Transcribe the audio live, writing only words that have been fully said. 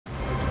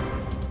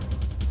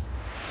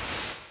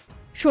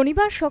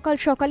শনিবার সকাল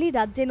সকালই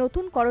রাজ্যে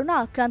নতুন করোনা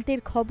আক্রান্তের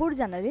খবর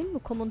জানালেন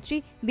মুখ্যমন্ত্রী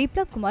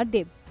বিপ্লব কুমার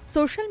দেব।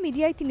 সোশ্যাল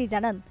মিডিয়ায় তিনি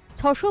জানান,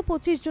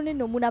 ৬২৫ জনের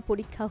নমুনা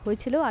পরীক্ষা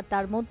হয়েছিল আর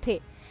তার মধ্যে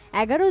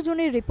 ১১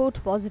 জনের রিপোর্ট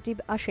পজিটিভ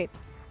আসে।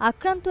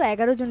 আক্রান্ত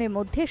 ১১ জনের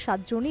মধ্যে ৭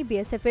 জনই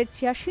বিএসএফের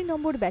 ৮৬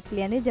 নম্বর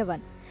ব্যাটালিয়নের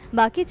জওয়ান,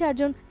 বাকি ৪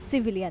 জন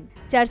সিভিলিয়ান।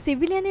 ৪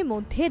 সিভিলিয়ানের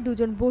মধ্যে ২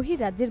 জন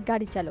বহিরাজ্যের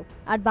গাড়ি চালক,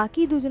 আর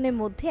বাকি ২ জনের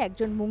মধ্যে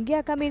একজন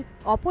মুঙ্গিয়াকামীর,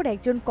 অপর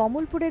একজন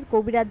কমলপুরের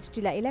কবিরাজ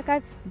টিলা এলাকার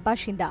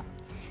বাসিন্দা।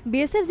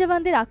 বিএসএফ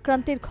জওয়ানদের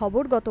আক্রান্তের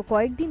খবর গত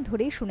কয়েকদিন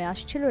ধরেই শুনে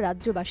আসছিল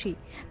রাজ্যবাসী।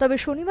 তবে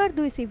শনিবার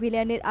 ২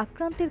 সিভিলিয়ানের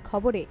আক্রান্তের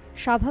খবরে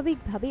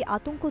স্বাভাবিকভাবেই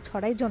আতঙ্ক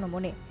ছড়ায়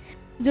জনমনে।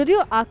 যদিও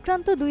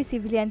আক্রান্ত ২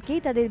 সিভিলিয়ানকেই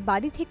তাদের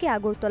বাড়ি থেকে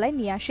আগরতলায়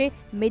নিয়ে আসে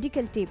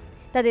মেডিকেল টিম।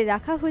 তাদের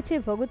রাখা হয়েছে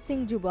ভগৎ সিং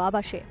যুব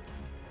আবাসে।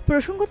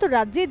 প্রসঙ্গত,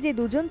 রাজ্যের যে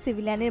 ২ জন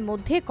সিভিলিয়ানের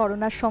মধ্যে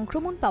করোনার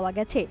সংক্রমণ পাওয়া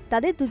গেছে,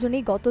 তাদের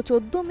দুজনেই গত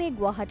 ১৪ মে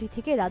গুয়াহাটি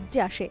থেকে রাজ্যে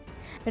আসে।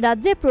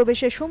 রাজ্যে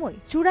প্রবেশের সময়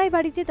চুড়াই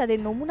বাড়িতে তাদের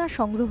নমুনা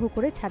সংগ্রহ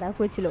করে ছাড়া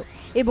হয়েছিল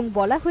এবং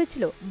বলা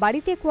হয়েছিল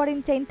বাড়িতে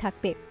কোয়ারেন্টাইন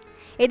থাকতে।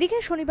 এদিকে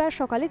শনিবার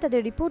সকালে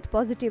তাদের রিপোর্ট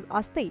পজিটিভ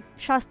আসতেই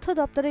স্বাস্থ্য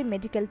দপ্তরের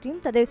মেডিকেল টিম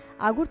তাদের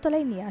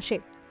আগরতলায় নিয়ে আসে।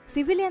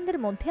 সিভিলিয়ানদের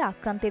মধ্যে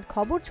আক্রান্তের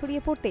খবর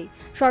ছড়িয়ে পড়তেই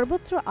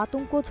সর্বত্র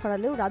আতঙ্ক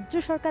ছড়ালেও রাজ্য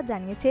সরকার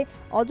জানিয়েছে,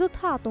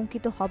 অযথা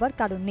আতঙ্কিত হবার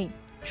কারণ নেই।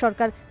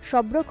 সরকার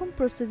সব রকম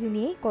প্রস্তুতি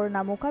নিয়েই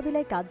করোনা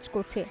মোকাবিলায় কাজ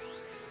করছে।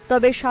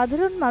 তবে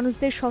সাধারণ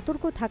মানুষদের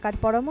সতর্ক থাকার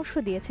পরামর্শ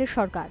দিয়েছে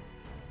সরকার।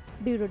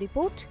 Bureau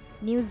report,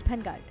 news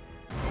vanguard.